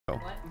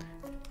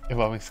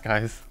Evolving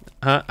Skies.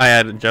 Huh? I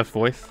added Jeff's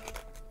voice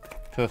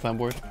to the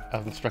soundboard. I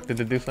was instructed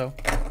to do so.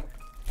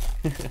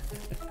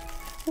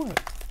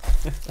 What?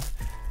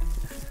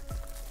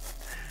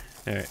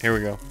 Alright, here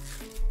we go.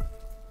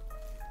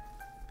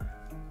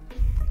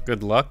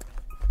 Good luck.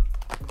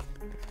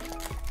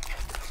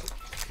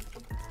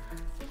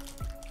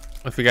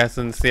 If you guys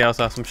didn't see, I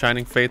also have some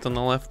Shining Fates on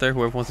the left there.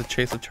 Whoever wants to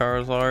chase a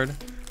Charizard.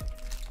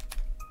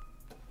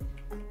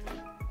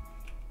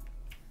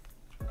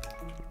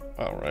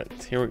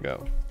 Alright, here we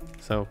go.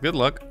 So, good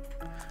luck.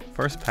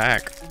 First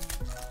pack.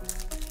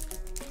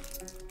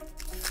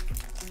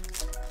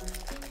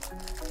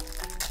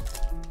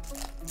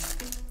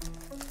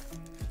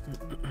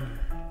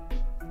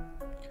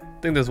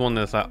 I think this one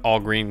is all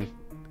green,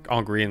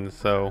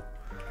 so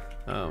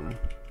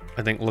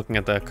I think looking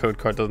at the code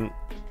card doesn't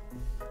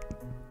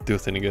do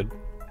us any good.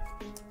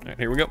 Alright,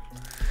 here we go.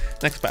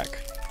 Next pack.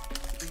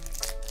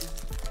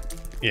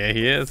 Yeah,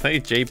 he is.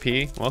 Hey,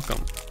 JP,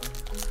 welcome.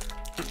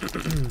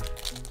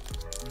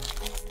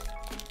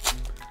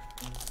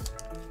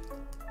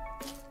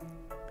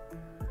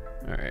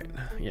 Alright,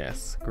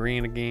 yes,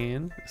 green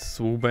again,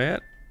 Swoobat,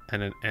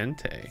 and an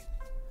Entei.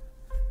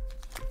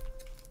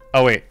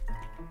 Oh wait,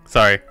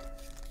 sorry,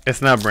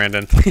 it's not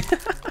Brandon.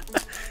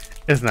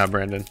 It's not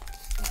Brandon.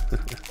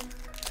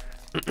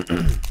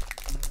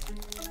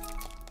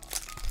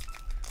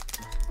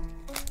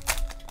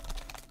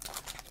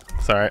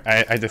 Sorry,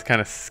 I just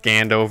kind of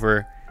scanned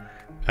over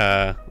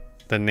the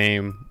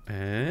name,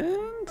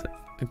 and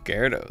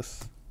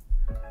Gyarados.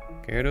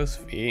 Gyarados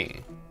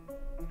V.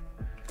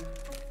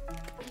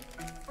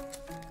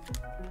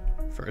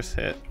 First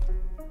hit.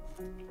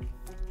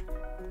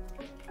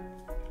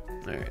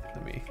 Alright,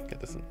 let me get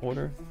this in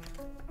order.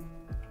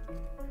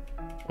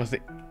 Was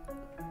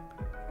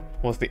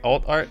the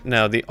alt art?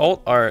 No, the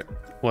alt art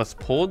was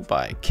pulled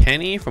by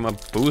Kenny from a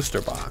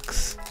booster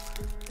box.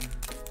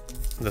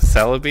 The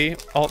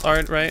Celebi alt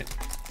art, right?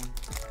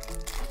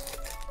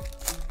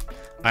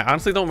 I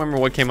honestly don't remember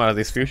what came out of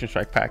these Fusion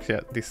Strike packs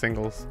yet, these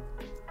singles.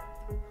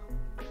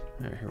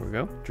 Alright, here we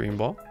go. Dream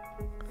Ball.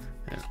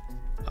 And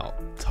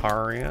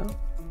Altaria.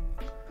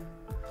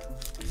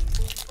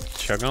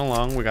 Chugging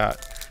along, we got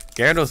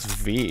Gyarados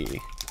V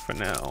for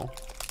now.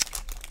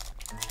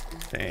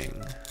 Dang.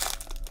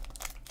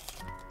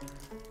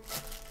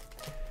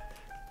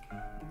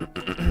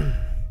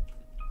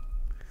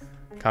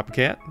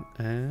 Copycat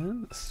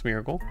and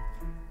Smeargle.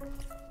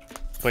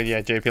 But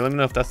yeah, JP, let me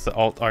know if that's the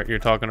alt art you're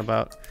talking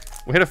about.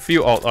 We hit a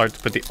few alt arts,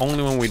 but the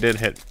only one we did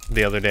hit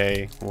the other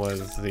day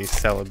was the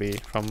Celebi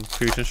from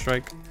Fusion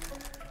Strike.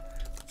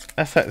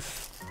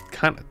 That's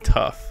kind of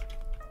tough.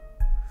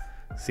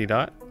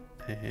 C-Dot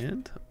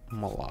and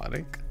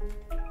Melodic.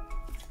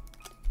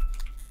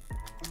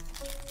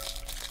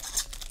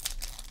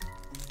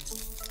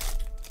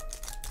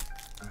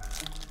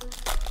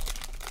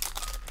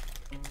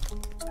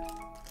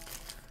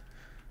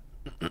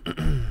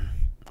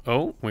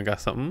 Oh, we got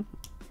something.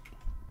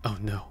 Oh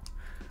no.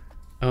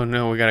 Oh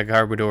no, we got a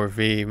Garbodor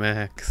V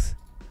Max.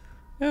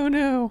 Oh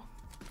no.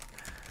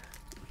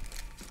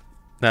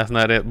 That's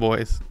not it,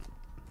 boys.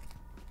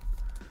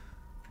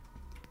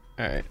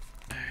 Alright.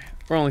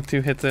 We're only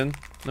 2 hits in.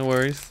 No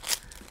worries.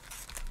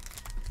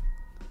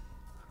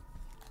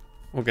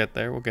 We'll get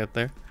there, we'll get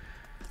there.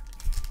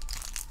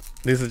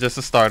 These are just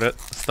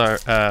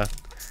to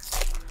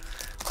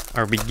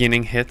our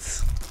beginning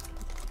hits.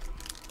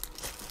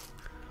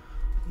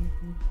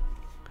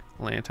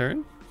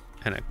 Lantern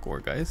and a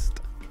Gourgeist.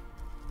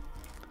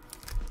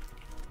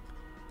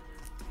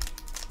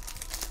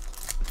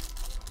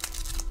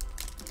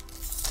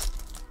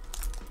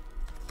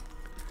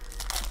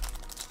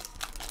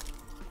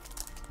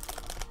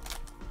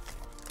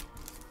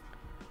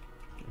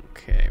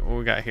 Okay, what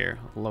we got here?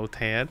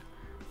 Lotad,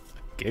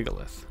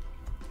 Gigalith.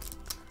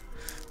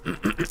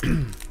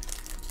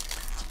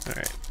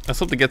 Alright, let's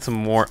hope to get some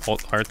more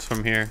alt arts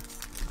from here,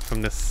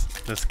 from this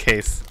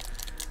case.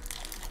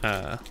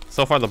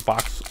 So far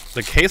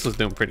the case was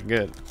doing pretty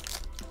good.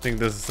 I think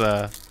this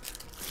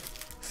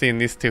seeing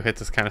these 2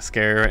 hits is kind of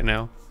scary right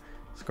now.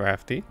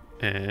 Scrafty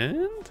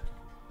and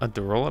a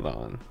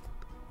Duraludon.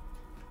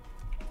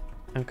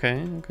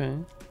 Okay, okay.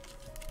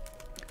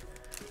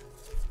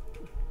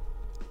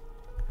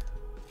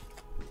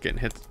 Getting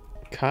hits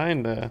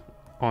kinda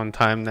on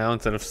time now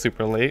instead of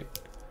super late.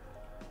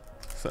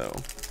 So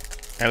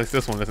at least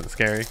this one isn't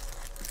scary.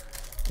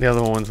 The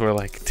other ones were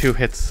like 2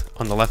 hits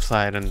on the left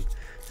side and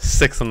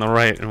 6 on the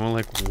right, and we're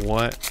like,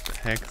 what the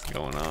heck's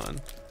going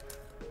on?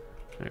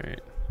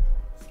 Alright.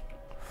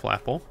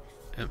 Flapple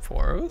and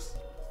Foros.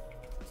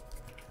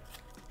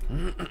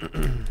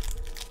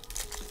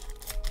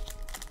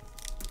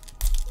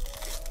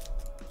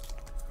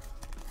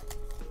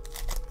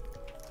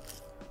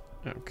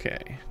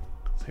 Okay.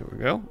 So here we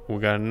go. We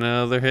got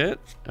another hit.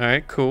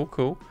 Alright, cool,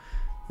 cool.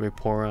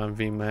 Vaporeon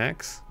V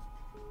Max.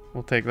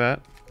 We'll take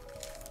that.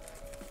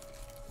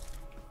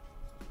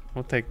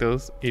 We'll take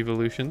those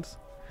evolutions.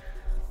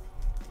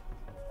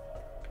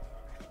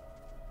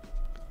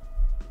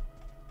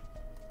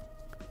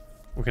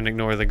 We can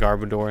ignore the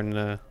Garbodor and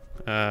the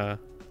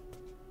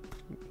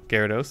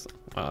Gyarados.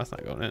 Oh, that's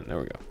not going in. There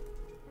we go.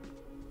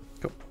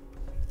 Cool.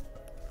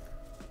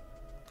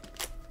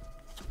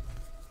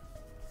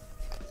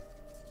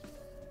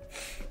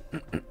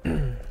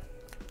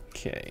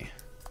 Okay.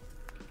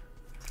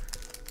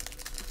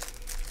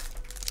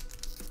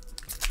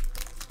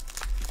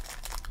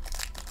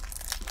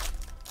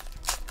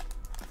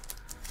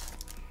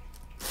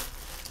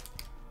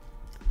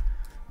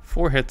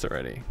 Four hits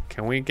already.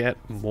 Can we get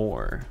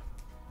more?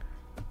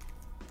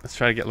 Let's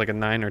try to get like a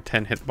 9 or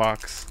 10 hit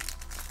box.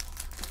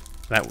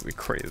 That would be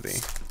crazy.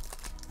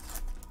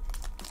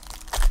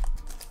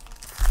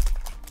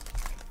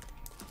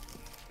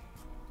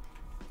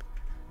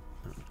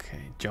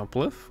 Okay,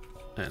 Jumpluff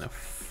and a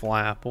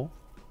Flapple.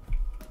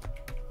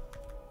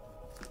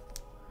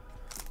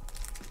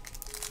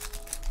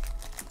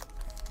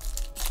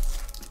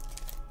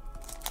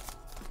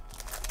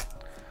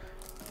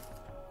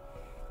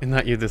 And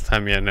not you this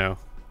time, yeah, no.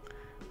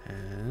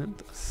 And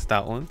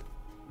Stoutland.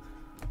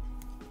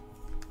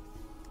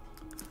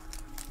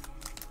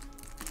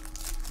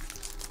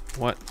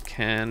 What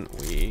can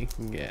we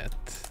get?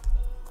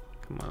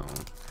 Come on.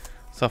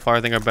 So far,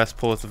 I think our best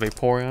pull is the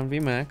Vaporeon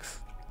VMAX.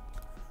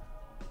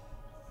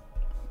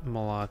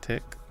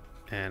 Milotic.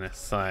 And a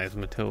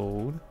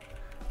Seismitoad.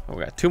 Oh,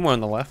 we got two more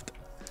on the left.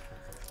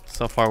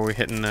 So far, we're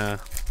hitting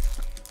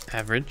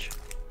average.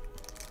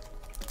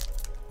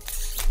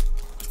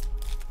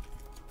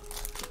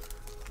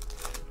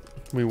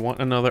 We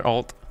want another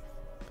alt.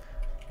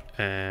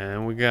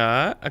 And we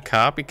got a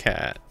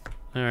copycat.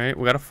 Alright,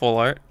 we got a full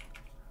art.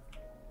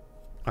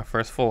 Our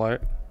first full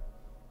art.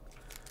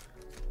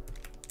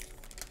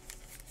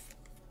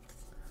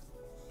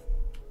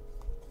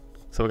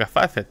 So we got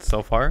 5 hits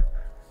so far.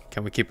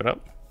 Can we keep it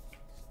up?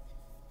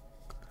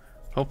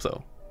 Hope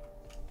so.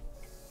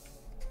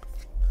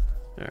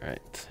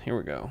 Alright, here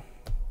we go.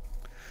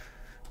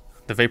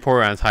 The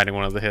Vaporeon is hiding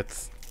one of the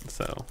hits.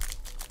 So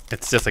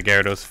it's just a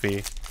Gyarados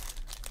fee.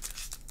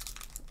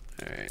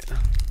 Alright.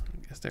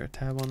 Is there a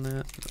tab on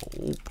that?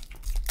 Nope.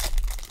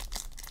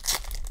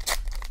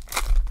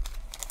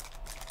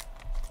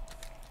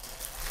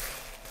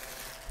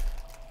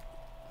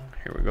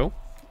 Here we go.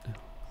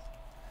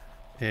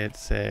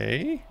 It's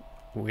a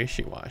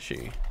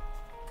Wishiwashi.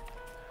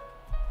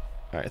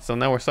 Alright, so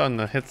now we're starting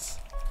the hits.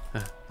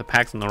 The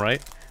packs on the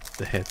right.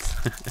 The hits.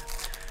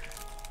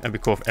 That'd be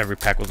cool if every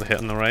pack was a hit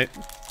on the right.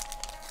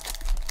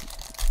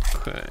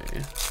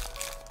 Okay.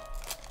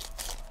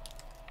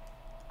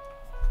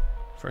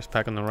 First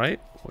pack on the right.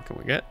 What can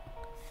we get?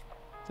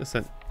 Just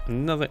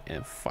another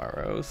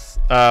Ampharos.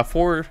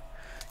 4.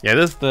 Yeah,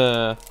 this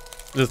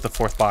is the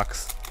fourth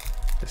box.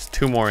 There's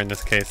 2 more in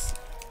this case.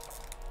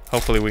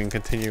 Hopefully we can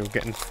continue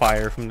getting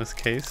fire from this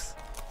case.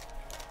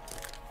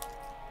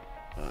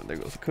 There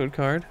goes the code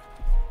card.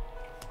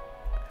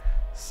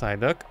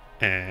 Psyduck.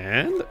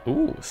 And,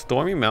 ooh,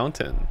 Stormy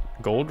Mountain.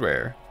 Gold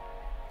rare.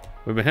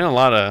 We've been hitting a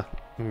lot of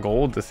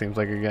gold, this seems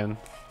like, again.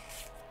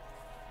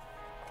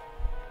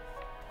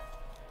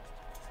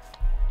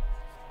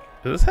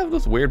 Does this have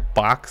those weird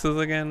boxes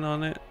again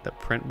on it? The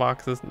print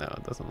boxes? No,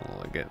 it doesn't look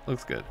like it.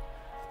 Looks good.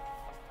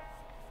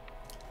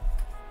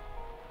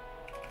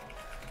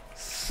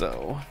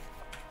 So,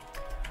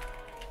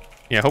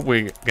 yeah, I hope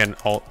we get an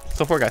alt.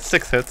 So far, got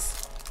 6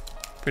 hits.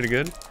 Pretty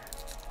good.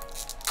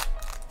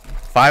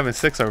 5 and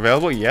 6 are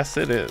available. Yes,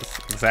 it is.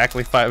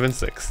 Exactly 5 and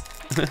 6.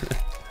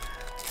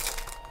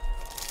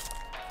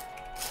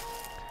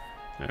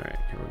 All right,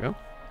 here we go.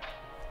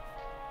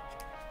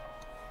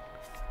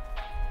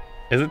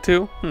 Is it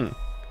 2?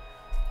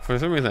 For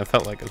some reason, I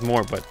felt like it's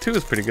more, but 2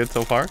 is pretty good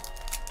so far.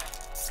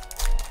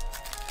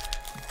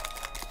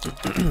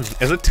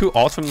 Is it 2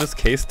 alts from this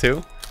case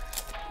too?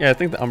 Yeah, I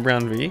think the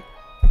Umbreon V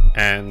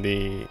and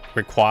the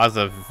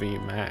Rayquaza V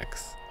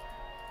Max.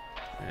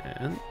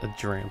 And a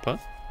Drampa.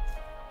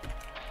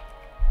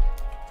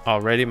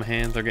 Already my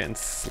hands are getting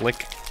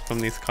slick from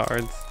these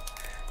cards.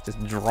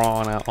 Just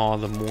drawing out all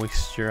the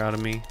moisture out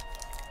of me.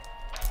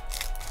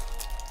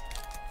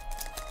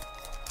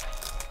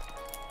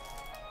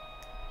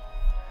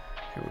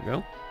 Here we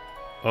go.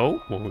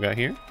 Oh, what we got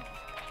here?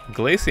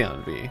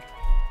 Glaceon V.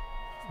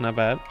 Not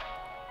bad.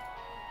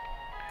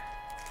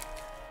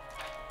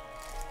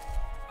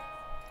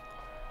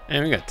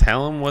 And we got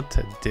tell him what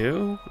to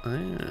do.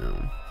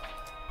 Damn.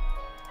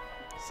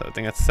 So I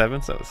think that's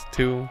 7. So it's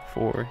 2,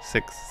 4,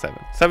 6,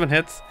 7. 7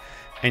 hits,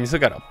 and you still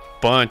got a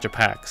bunch of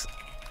packs.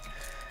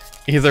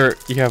 Either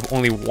you have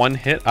only 1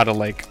 hit out of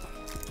like,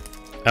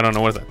 I don't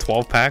know, what is that?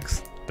 12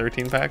 packs,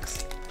 13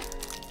 packs,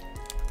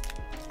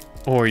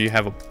 or you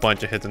have a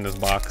bunch of hits in this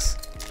box.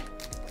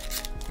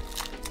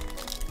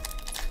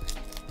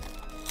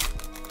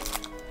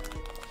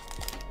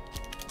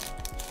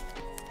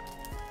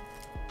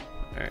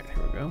 Alright,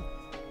 here we go.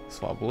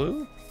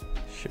 Swablu,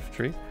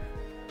 Shiftry.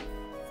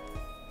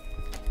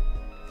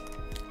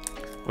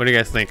 What do you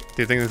guys think?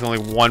 Do you think there's only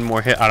 1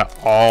 more hit out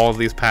of all of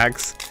these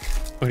packs?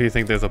 Or do you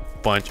think there's a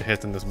bunch of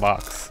hits in this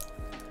box?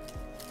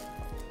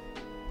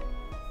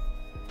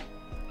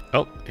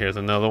 Oh, here's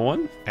another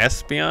one.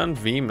 Espeon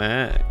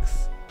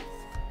VMAX.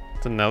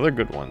 It's another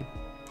good one.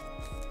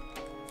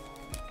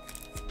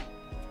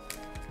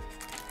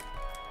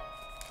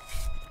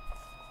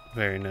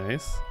 Very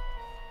nice.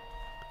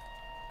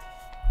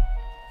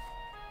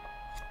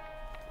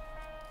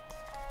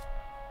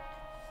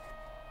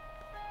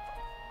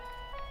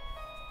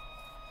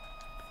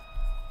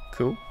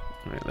 Cool.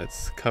 Alright,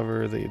 let's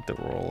cover the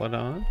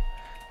Duraludon.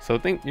 So I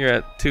think you're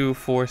at 2,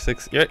 4,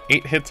 6, you're at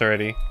 8 hits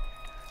already.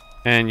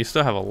 And you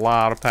still have a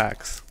lot of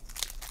packs.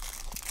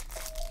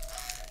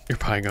 You're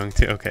probably going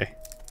to, okay.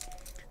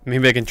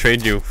 Maybe I can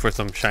trade you for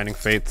some Shining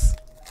Fates.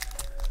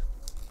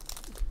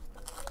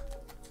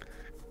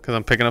 Because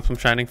I'm picking up some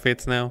Shining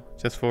Fates now,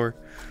 just for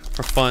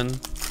fun.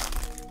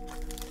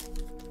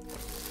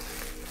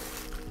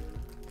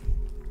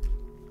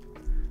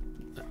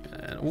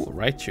 Ooh,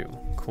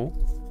 Raichu, cool.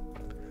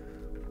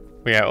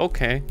 Yeah,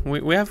 okay.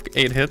 We have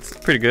 8 hits,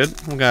 pretty good.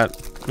 We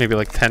got maybe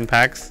like 10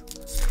 packs.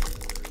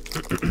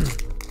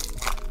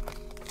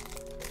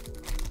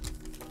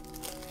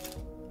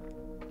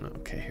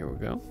 Okay, here we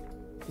go.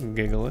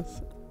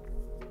 Gigalith.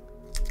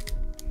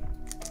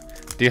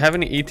 Do you have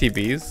any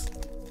ETBs?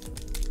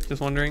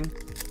 Just wondering.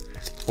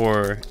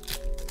 Or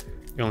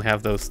you only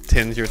have those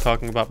tins you were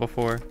talking about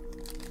before?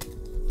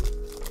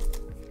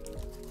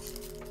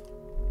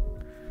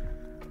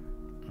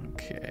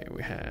 Okay,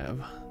 we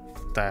have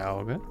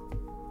Dialga.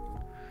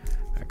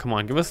 Right, come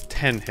on, give us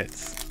 10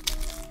 hits.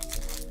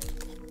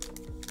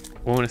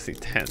 We want to see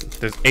 10.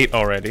 There's 8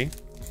 already.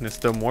 And there's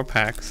still more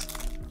packs.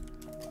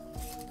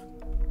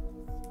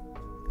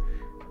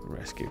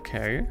 Rescue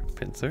Carrier,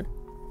 Pinsir.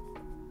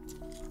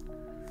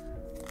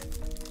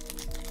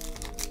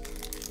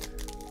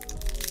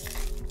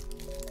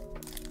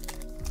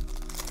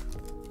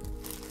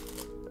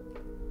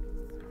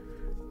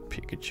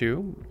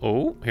 Pikachu.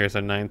 Oh, here's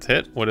our 9th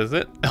hit. What is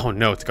it? Oh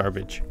no, it's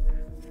garbage.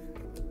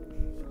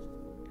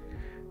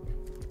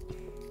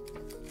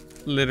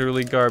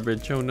 Literally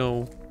garbage. Oh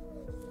no.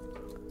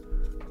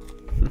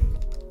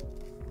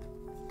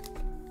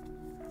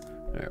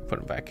 Alright, put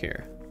him back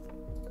here.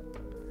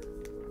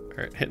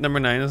 Alright, hit number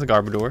 9 is a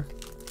Garbodor.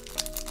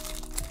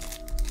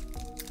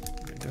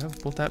 Do I have a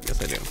pull tap?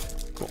 Yes, I do.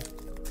 Cool.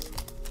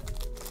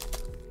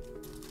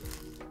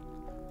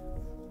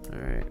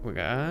 Alright, we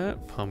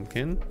got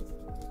Pumpkin.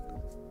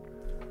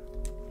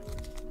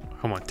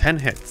 Come on, 10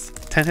 hits.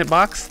 10 hit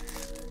box?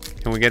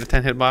 Can we get a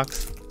 10 hit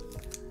box?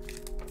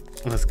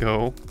 Let's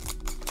go.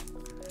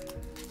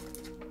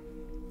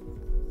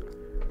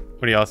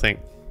 What do y'all think?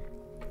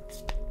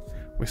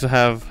 We still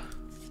have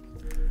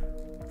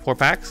 4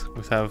 packs.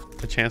 We still have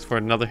a chance for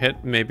another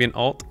hit, maybe an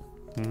ult.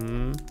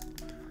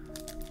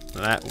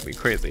 That would be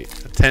crazy.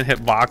 A 10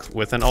 hit box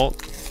with an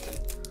ult.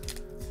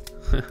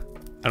 I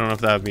don't know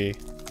if that would be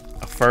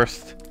a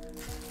first.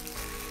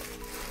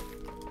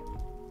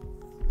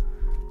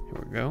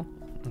 Here we go.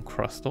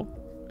 Crustle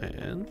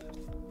and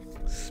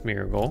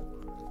Smeargle.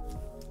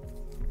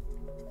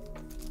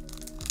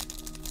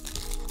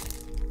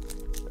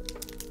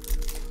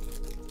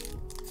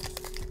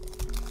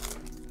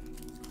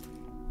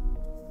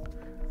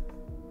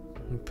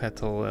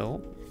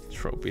 Petalil,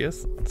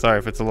 Tropius. Sorry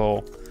if it's a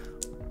little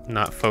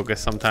not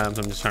focused sometimes.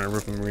 I'm just trying to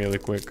rip them really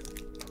quick.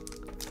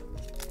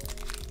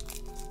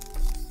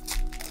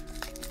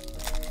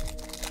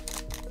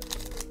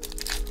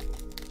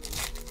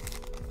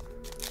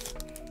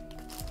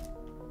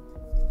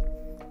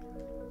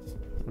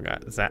 We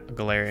got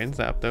Galarian,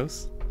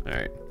 Zapdos.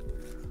 Alright.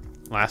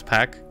 Last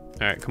pack.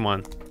 Alright, come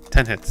on.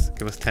 10 hits.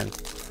 Give us 10.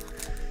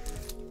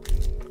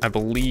 I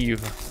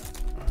believe.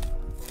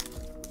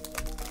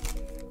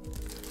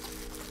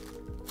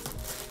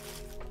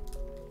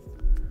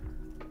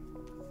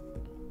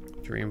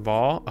 Dream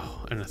Ball.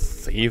 Oh, and a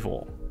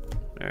Sable.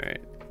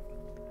 Alright.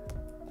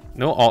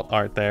 No alt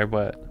art there,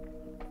 but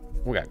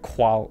we got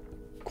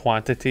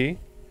quantity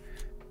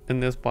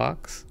in this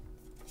box.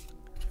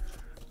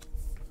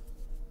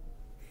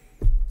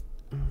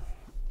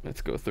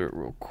 Let's go through it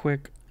real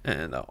quick,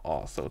 and I'll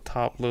also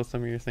top load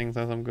some of your things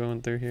as I'm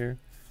going through here.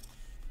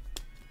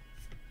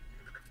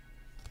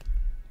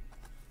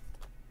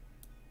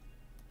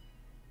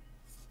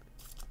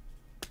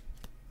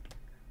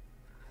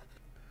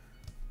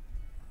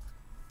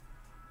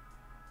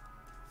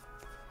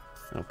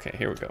 Okay,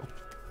 here we go.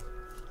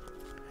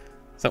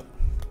 So,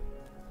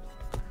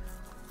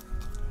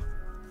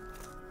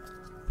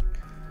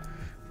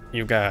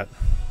 you got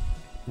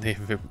the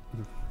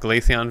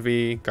Glaceon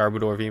V,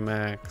 Garbodor V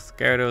Max,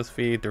 Gyarados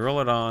V,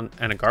 Duraludon,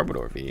 and a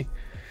Garbodor V.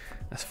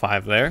 That's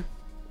 5 there.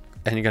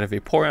 And you got a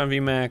Vaporeon V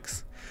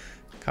Max,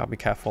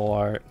 Copycat Full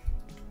Art,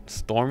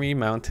 Stormy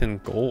Mountain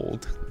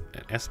Gold,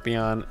 and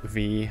Espeon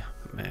V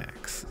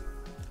Max.